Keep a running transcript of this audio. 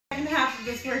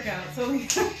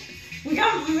workout.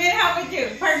 So we made it halfway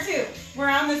through. Part 2. We're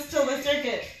on this still the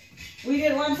circuit. We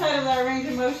did one side of our range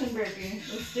of motion burpee.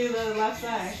 Let's do the left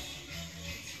side.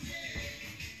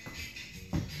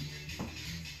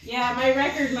 Yeah, my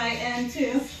record might end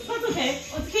too. But that's okay.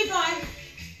 Let's keep going.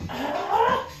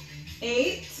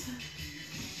 8.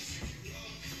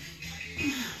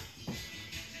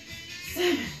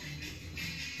 7.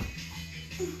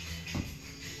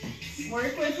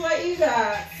 Work with what you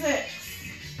got. 6.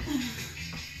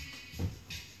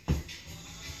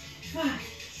 5.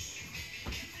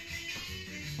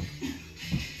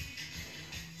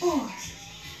 4.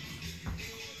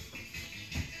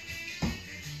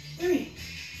 3.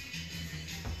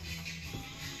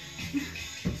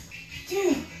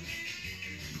 2.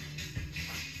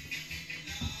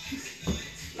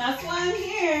 Last one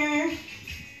here.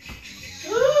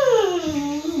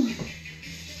 Ooh.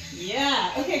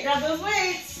 Yeah. Okay, grab those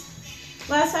weights.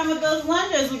 Last time with those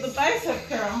lunges with the bicep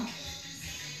curl.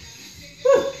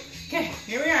 Whew. Okay,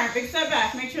 here we are. Big step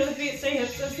back. Make sure the feet stay hip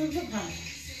distance apart.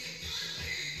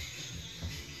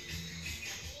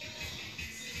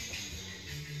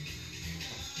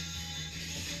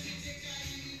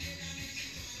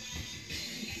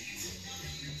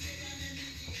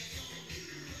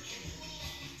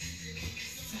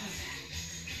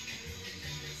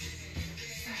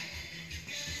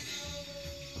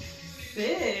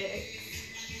 Six.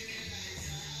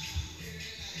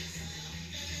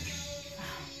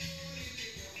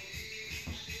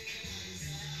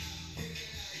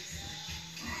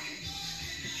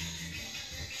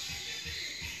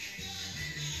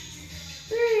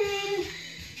 3.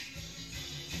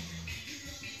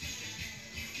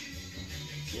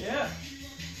 Yeah.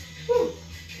 Woo.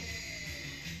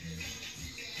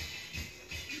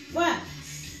 1.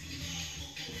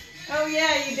 Oh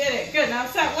yeah, you did it. Good. Now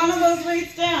set one of those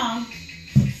weights down.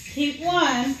 Keep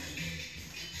one.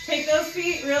 Take those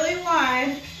feet really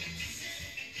wide.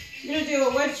 You're going to do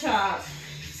a wood chop.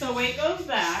 So weight goes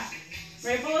back,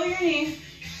 right below your knee,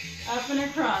 up and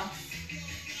across.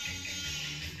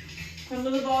 Come to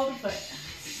the ball of the foot.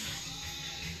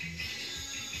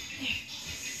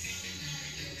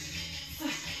 5,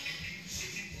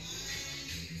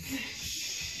 6,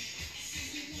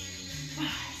 5,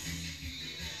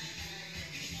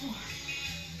 4,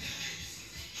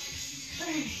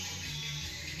 3,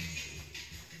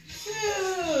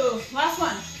 2. Last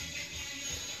one.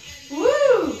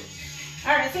 Woo!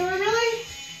 All right, so we're really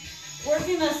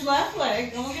working this left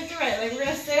leg. Then we'll get the right leg. We're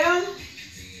gonna stay on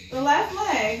the left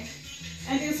leg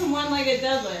and do some one-legged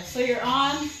deadlift. So you're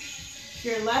on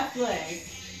your left leg.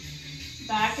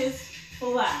 Back is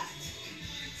flat.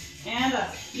 And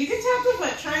up. You can tap the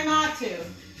foot, try not to.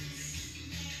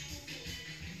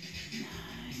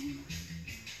 9.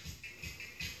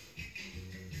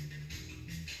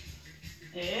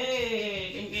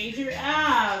 8. Engage your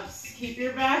abs. Keep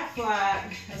your back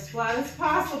flat as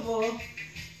possible.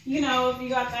 You know, if you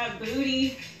got that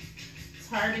booty, it's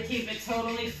hard to keep it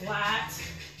totally flat.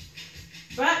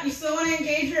 But you still want to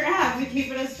engage your abs to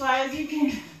keep it as flat as you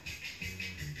can.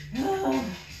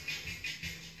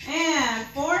 And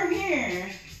 4 here.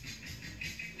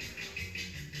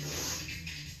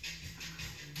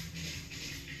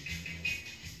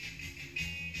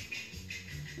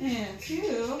 And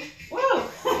 2. Whoa!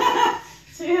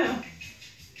 2.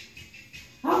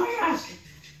 Oh my gosh.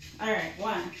 All right,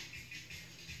 1.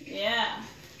 Yeah.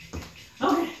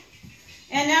 Okay.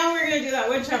 And now we're going to do that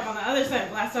wood chop on the other side.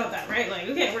 Blast out that right leg.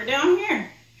 Okay, we're down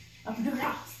here. Up and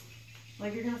across.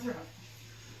 Like you're going to throw.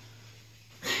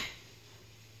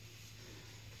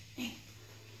 8.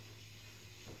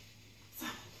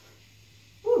 7.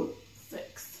 Woo.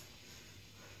 6.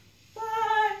 5.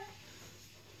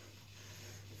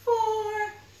 4.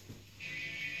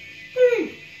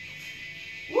 3.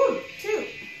 Woo. 2.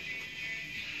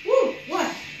 Woo.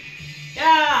 1.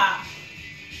 Yeah.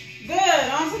 Good.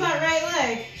 Onto that right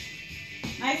leg.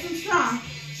 Nice and strong.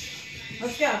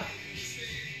 Let's go.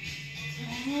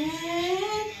 10.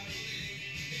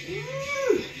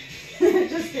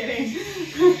 Just kidding.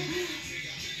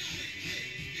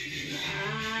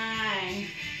 9.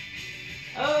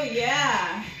 Oh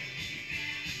yeah.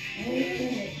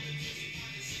 8.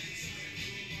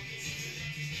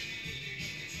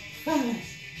 7.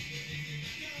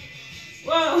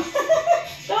 Whoa.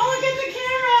 Don't look at the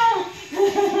camera.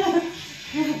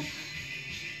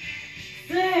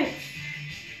 6.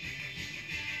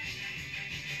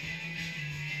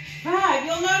 5.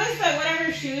 You'll notice that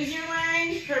whatever shoes you're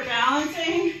wearing for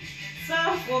balancing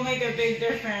stuff will make a big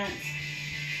difference.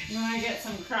 You want to get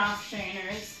some cross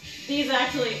trainers. These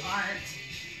actually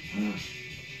aren't.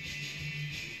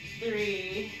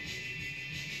 3.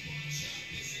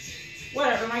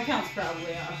 my count's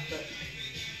probably off, but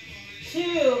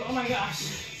 2. Oh my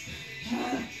gosh.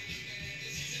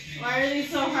 Why are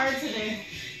these so hard today?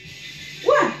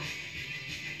 1.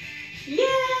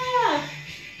 Yeah.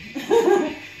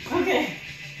 Okay.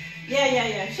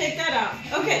 Yeah. Shake that out.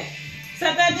 Okay.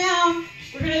 Set that down.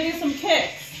 We're going to do some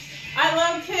kicks. I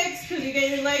love kicks because you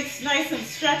get your legs nice and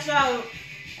stretched out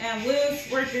and loose.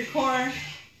 Work your core.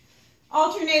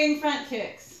 Alternating front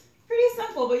kicks. Pretty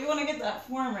simple, but you want to get that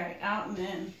form right. Out and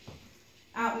in.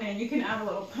 Out and in. You can add a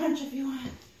little punch if you want.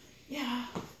 Yeah.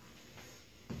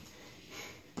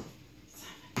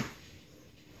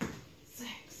 7,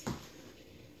 6,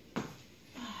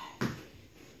 5,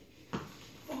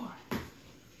 4,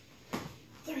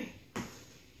 3,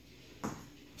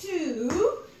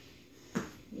 2,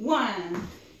 1.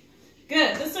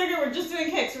 Good. This circuit, we're just doing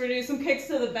kicks. We're going to do some kicks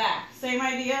to the back. Same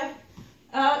idea.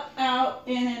 Up, out,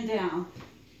 in, and down.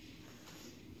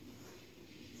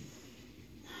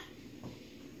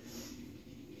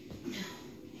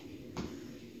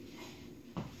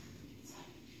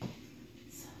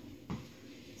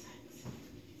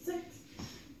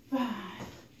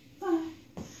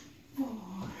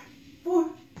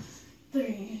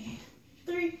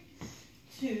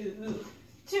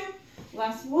 2.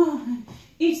 Last 1.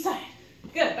 Each side.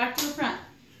 Good. Back to the front.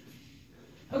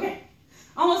 Okay.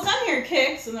 Almost done here.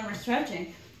 Kicks, and then we're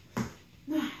stretching.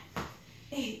 9,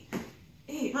 8.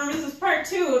 Remember, this is part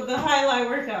 2 of the high-lie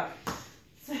workout.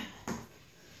 7,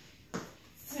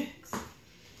 6,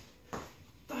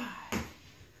 5,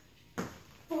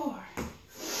 4,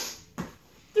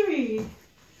 3,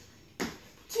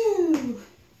 2,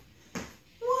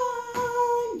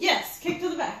 1. Yes. Kick to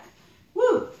the back.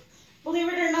 Woo. Believe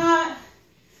it or not,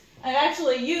 I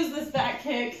actually use this back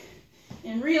kick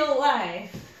in real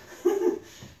life.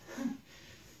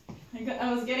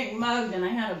 I was getting mugged and I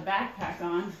had a backpack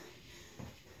on.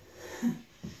 And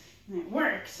it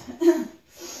worked. 7,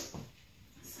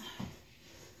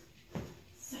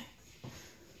 6,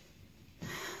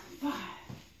 5,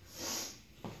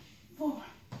 4.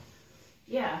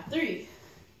 Yeah, 3.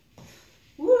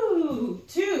 Woo,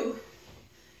 2.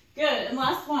 Good, and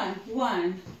last one.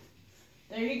 1.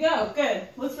 There you go. Good.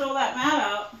 Let's roll that mat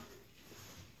out.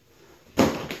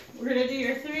 We're going to do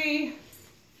your 3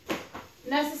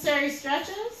 necessary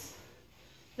stretches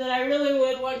that I really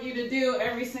would want you to do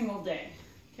every single day.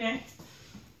 Okay?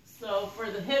 So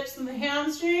for the hips and the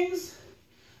hamstrings,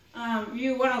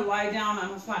 you want to lie down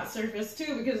on a flat surface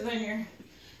too, because then your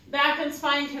back and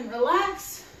spine can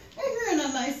relax and you're in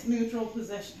a nice neutral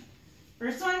position.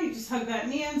 First one, you just hug that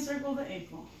knee and circle the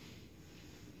ankle.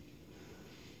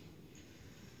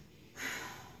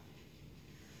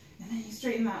 And then you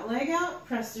straighten that leg out,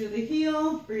 press through the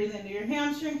heel, breathe into your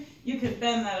hamstring. You can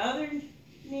bend that other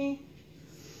knee.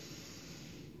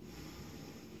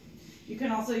 You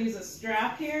can also use a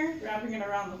strap here, wrapping it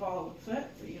around the ball of the foot,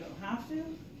 but you don't have to.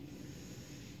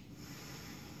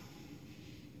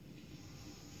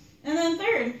 And then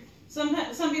third,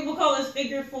 some people call this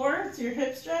figure 4. It's your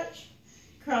hip stretch.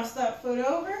 Cross that foot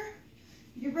over.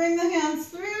 You bring the hands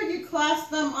through, you clasp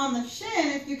them on the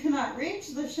shin. If you cannot reach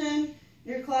the shin,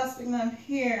 you're clasping them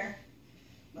here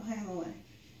behind the leg.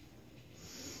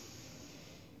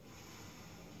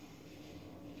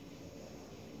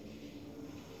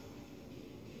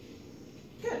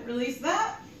 Good. Release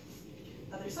that.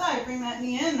 Other side. Bring that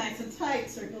knee in nice and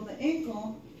tight. Circle the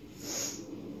ankle.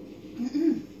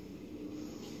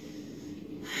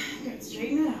 Good.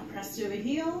 Straighten it out. Press through the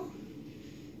heel.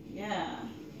 Yeah.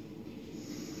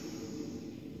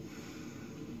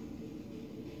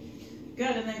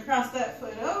 Good, and then cross that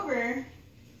foot over,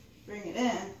 bring it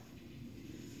in.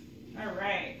 All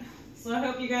right, so I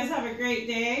hope you guys have a great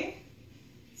day.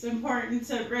 It's important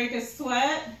to break a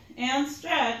sweat and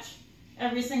stretch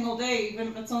every single day, even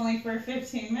if it's only for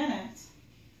 15 minutes.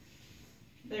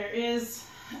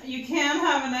 You can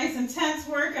have a nice intense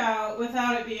workout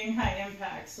without it being high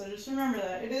impact, so just remember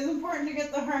that. It is important to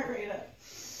get the heart rate up.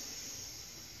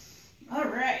 All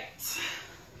right.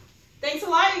 Thanks a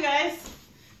lot, you guys.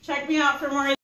 Check me out for more